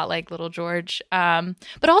looks a lot like little George,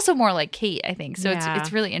 but also more like Kate, I think. So Yeah.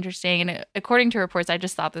 it's really interesting. And according to reports, I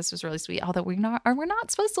just thought this was really sweet. Although we're not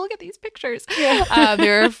supposed to look at these pictures.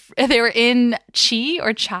 They were in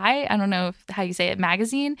Chai. I don't know how you say it,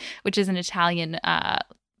 magazine, which is an Italian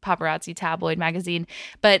paparazzi tabloid magazine.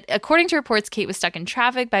 But according to reports, Kate was stuck in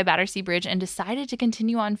traffic by Battersea Bridge and decided to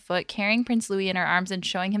continue on foot, carrying Prince Louis in her arms and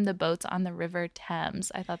showing him the boats on the River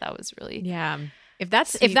Thames. I thought that was really Yeah. If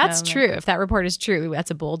that's Sweet moment. true, if that report is true, that's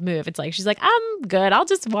a bold move. It's like she's like, I'm good. I'll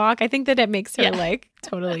just walk. I think that it makes her like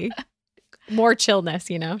totally more chillness,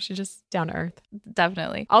 She's just down to earth.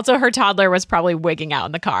 definitely. Also, her toddler was probably wigging out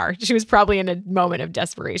in the car. She was probably in a moment of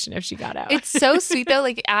desperation if she got out. It's so sweet though.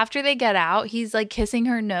 Like after they get out, he's like kissing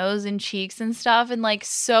her nose and cheeks and stuff, and like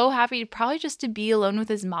so happy, probably just to be alone with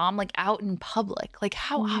his mom, like out in public. Like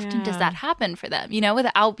how often does Yeah. that happen for them?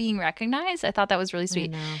 Without being recognized. I thought that was really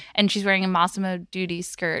sweet. know. And she's wearing a Massimo Dutti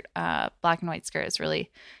skirt, black and white skirt. It's really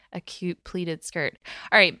a cute pleated skirt.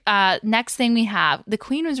 All right. Next thing we have, the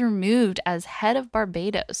Queen was removed as head of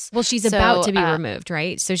Barbados. Well, she's So, about to be removed,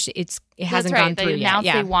 right? So it hasn't gone through They yet. announced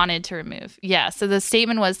Yeah. they wanted to remove. Yeah. So the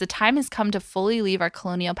statement was, the time has come to fully leave our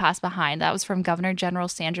colonial past behind. That was from Governor General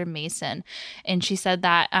Sandra Mason. And she said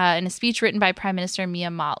that in a speech written by Prime Minister Mia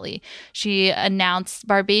Mottley. She announced,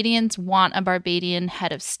 Barbadians want a Barbadian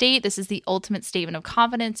head of state. This is the ultimate statement of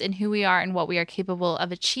confidence in who we are and what we are capable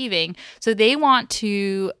of achieving. So they want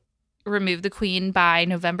to remove the Queen by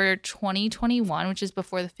November 2021, which is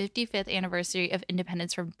before the 55th anniversary of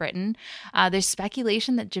independence from Britain. There's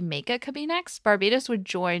speculation that Jamaica could be next. Barbados would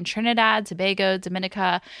join Trinidad, Tobago,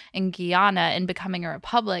 Dominica, and Guyana in becoming a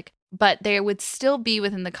republic, but they would still be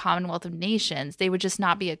within the Commonwealth of Nations. They would just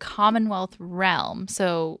not be a Commonwealth realm.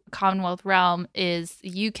 So Commonwealth realm is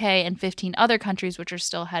the UK and 15 other countries, which are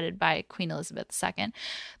still headed by Queen Elizabeth II.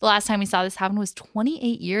 The last time we saw this happen was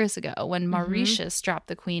 28 years ago when Mauritius dropped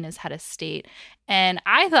the Queen as head of state. And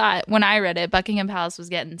I thought when I read it, Buckingham Palace was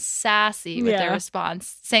getting sassy with their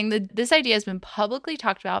response, saying that this idea has been publicly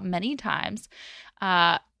talked about many times.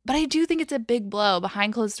 But I do think it's a big blow.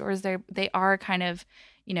 Behind closed doors, they are kind of,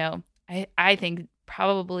 I think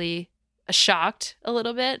probably shocked a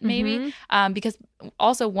little bit, maybe, because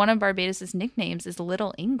also one of Barbados's nicknames is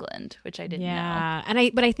Little England, which I didn't know.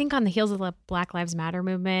 And but I think on the heels of the Black Lives Matter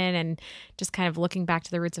movement and just kind of looking back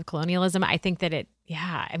to the roots of colonialism, I think that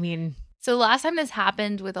So the last time this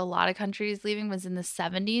happened with a lot of countries leaving was in the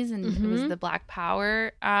 70s, and it was the Black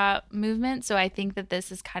Power movement. So I think that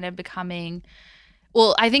this is kind of becoming,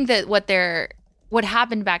 well, I think that what they're what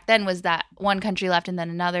happened back then was that one country left and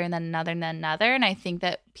then another and then another and then another. And I think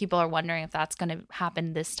that people are wondering if that's going to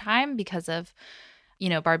happen this time because of,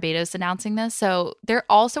 Barbados announcing this. So there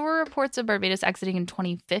also were reports of Barbados exiting in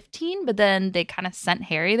 2015, but then they kind of sent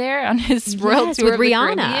Harry there on his royal tour with of the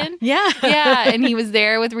Rihanna. Caribbean. Yeah. Yeah. And he was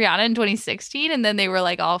there with Rihanna in 2016. And then they were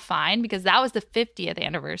like all fine because that was the 50th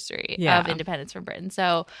anniversary of independence from Britain.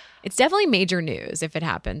 So it's definitely major news if it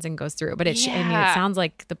happens and goes through. But it sounds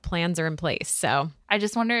like the plans are in place. So I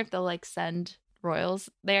just wonder if they'll send royals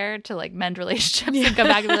there to mend relationships and come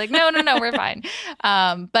back and be like, no, we're fine.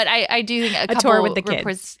 But I do think a couple tour with the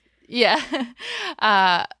reports,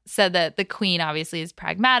 said that the Queen obviously is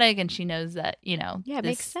pragmatic and she knows that, it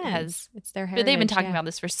makes sense. It's their heritage. But they've been talking about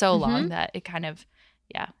this for so long that it kind of,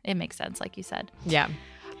 it makes sense, like you said. Yeah.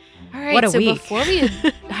 All right. What a so week. Before we,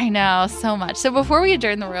 I know so much. So before we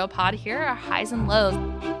adjourn the Royal Pod, here are our highs and lows.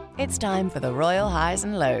 It's time for the Royal Highs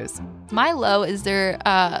and Lows. My low is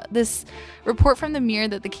this report from the Mirror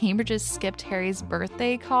that the Cambridges skipped Harry's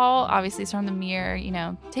birthday call. Obviously, it's from the Mirror.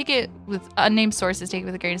 Take it with unnamed sources, take it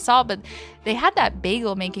with a grain of salt. But they had that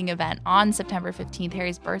bagel making event on September 15th,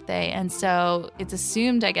 Harry's birthday. And so it's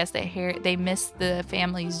assumed, I guess, that they missed the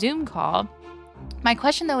family Zoom call. My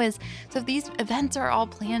question, though, is, so if these events are all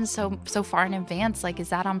planned so far in advance, is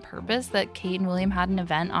that on purpose that Kate and William had an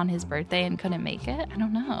event on his birthday and couldn't make it? I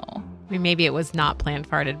don't know. I mean, maybe it was not planned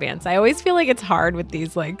far in advance. I always feel like it's hard with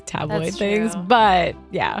these tabloid That's things. true. But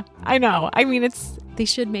yeah, I know. I mean, they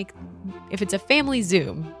should make, if it's a family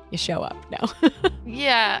Zoom, you show up. No.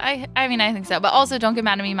 Yeah, I mean, I think so. But also, don't get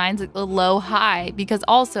mad at me. Mine's a low high because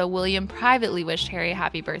also William privately wished Harry a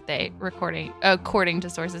happy birthday, according to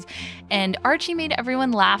sources. And Archie made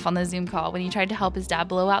everyone laugh on the Zoom call when he tried to help his dad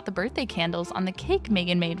blow out the birthday candles on the cake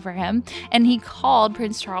Meghan made for him. And he called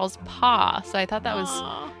Prince Charles Pa. So I thought that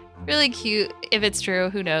was really cute. If it's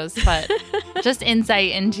true, who knows? But just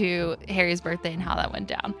insight into Harry's birthday and how that went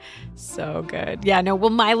down. So good. Yeah, no,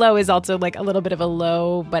 well, my low is also a little bit of a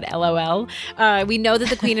low, but LOL. We know that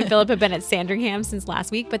the Queen and Philip have been at Sandringham since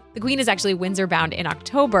last week, but the Queen is actually Windsor bound in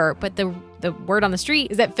October. But the word on the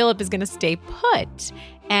street is that Philip is going to stay put.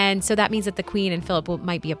 And so that means that the Queen and Philip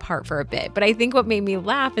might be apart for a bit. But I think what made me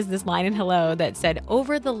laugh is this line in Hello that said,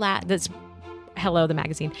 Hello, the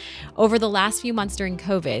magazine. Over the last few months during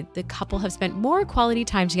COVID, the couple have spent more quality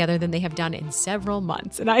time together than they have done in several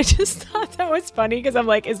months. And I just thought that was funny because I'm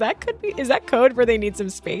like, is that code where they need some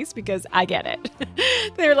space? Because I get it.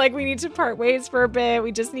 They're like, we need to part ways for a bit.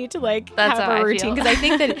 We just need to That's have how a I routine. feel. Because I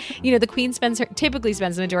think that, the Queen typically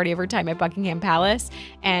spends the majority of her time at Buckingham Palace,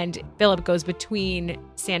 and Philip goes between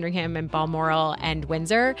Sandringham and Balmoral and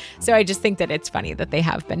Windsor. So I just think that it's funny that they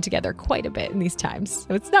have been together quite a bit in these times.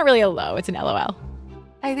 So it's not really a low, it's an LOL.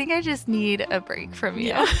 I think I just need a break from you.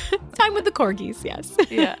 Yeah. Time with the corgis, yes.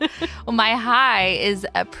 Yeah. Well, my high is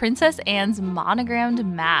Princess Anne's monogrammed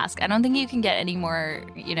mask. I don't think you can get any more,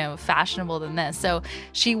 fashionable than this. So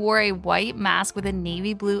she wore a white mask with a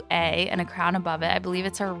navy blue A and a crown above it. I believe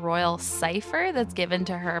it's her royal cipher that's given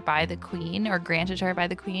to her by the Queen or granted to her by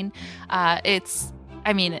the Queen.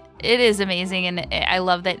 It is amazing, and I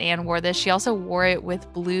love that Anne wore this. She also wore it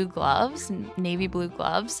with blue gloves, navy blue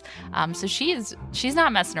gloves. So she's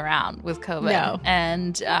not messing around with COVID. No.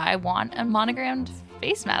 And I want a monogrammed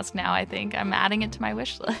face mask now, I think. I'm adding it to my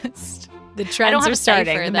wish list. The trends are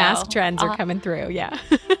starting. Cipher, the mask trends are coming through, yeah.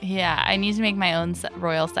 Yeah, I need to make my own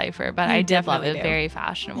royal cipher, but You I did love definitely it. do. Very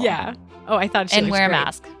fashionable. Yeah. Oh, I thought she And looked wear a great.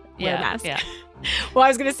 mask. Wear a mask. Yeah. Well, I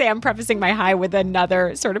was going to say, I'm prefacing my high with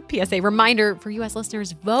another sort of PSA reminder for U.S.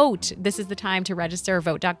 listeners, vote. This is the time to register,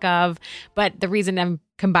 vote.gov. But the reason I'm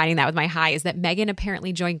combining that with my high is that Meghan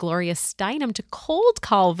apparently joined Gloria Steinem to cold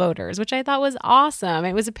call voters, which I thought was awesome.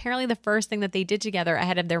 It was apparently the first thing that they did together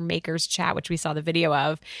ahead of their Makers chat, which we saw the video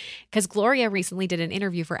of, because Gloria recently did an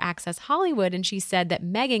interview for Access Hollywood, and she said that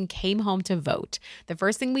Meghan came home to vote. The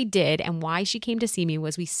first thing we did and why she came to see me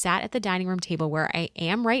was we sat at the dining room table where I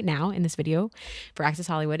am right now in this video for Access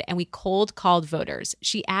Hollywood, and we cold called voters.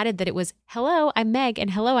 She added that it was, hello, I'm Meg,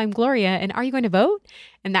 and hello, I'm Gloria, and are you going to vote?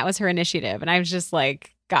 And that was her initiative. And I was just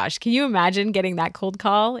like, gosh, can you imagine getting that cold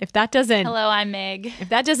call? If that doesn't Hello, I'm Meg. If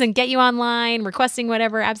that doesn't get you online requesting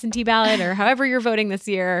whatever absentee ballot or however you're voting this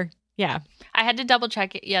year, yeah. I had to double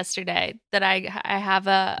check it yesterday that I have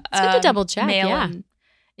a It's good to double check, mail-in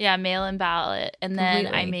mail-in ballot, and then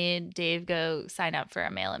I Completely. made Dave go sign up for a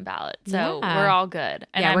mail-in ballot. So Yeah. we're all good.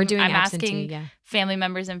 And Yeah, we're doing I'm absentee, asking yeah. family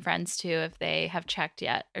members and friends too if they have checked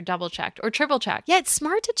yet, or double checked, or triple checked. Yeah, it's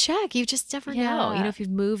smart to check. You just never know, Yeah. if you've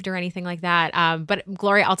moved or anything like that. But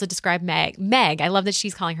Gloria also described Meg, I love that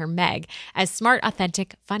she's calling her Meg, as smart,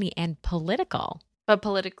 authentic, funny, and political. but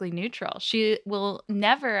politically neutral. She will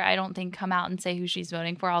never, I don't think, come out and say who she's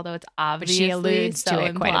voting for, although it's But obviously she alludes so to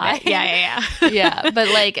it quite a bit. implied. Yeah. Yeah, but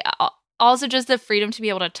like also just the freedom to be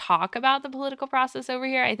able to talk about the political process over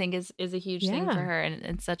here, I think is a huge thing for her, and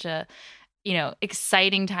it's such a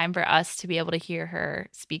exciting time for us to be able to hear her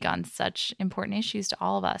speak on such important issues to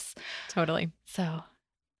all of us. Totally. So,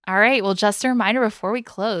 all right. Well, just a reminder before we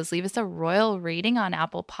close, leave us a royal rating on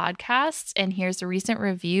Apple Podcasts. And here's a recent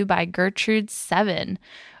review by Gertrude7.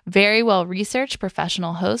 Very well researched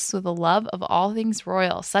professional hosts with a love of all things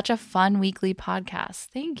royal. Such a fun weekly podcast.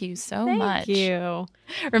 Thank you so much. Thank you.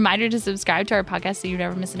 Reminder to subscribe to our podcast so you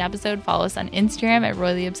never miss an episode. Follow us on Instagram at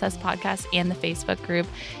Royally Obsessed Podcast and the Facebook group.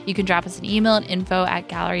 You can drop us an email at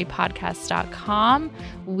info@gallerypodcast.com.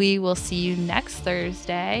 We will see you next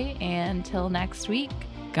Thursday. And till next week,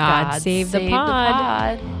 God save the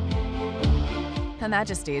pod. Her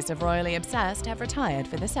Majesties of Royally Obsessed have retired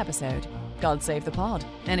for this episode. God save the pod.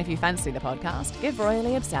 And if you fancy the podcast, give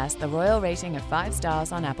Royally Obsessed the royal rating of 5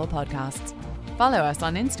 stars on Apple Podcasts. Follow us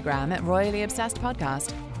on Instagram at Royally Obsessed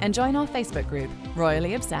Podcast and join our Facebook group,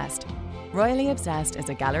 Royally Obsessed. Royally Obsessed is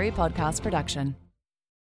a Gallery Podcast production.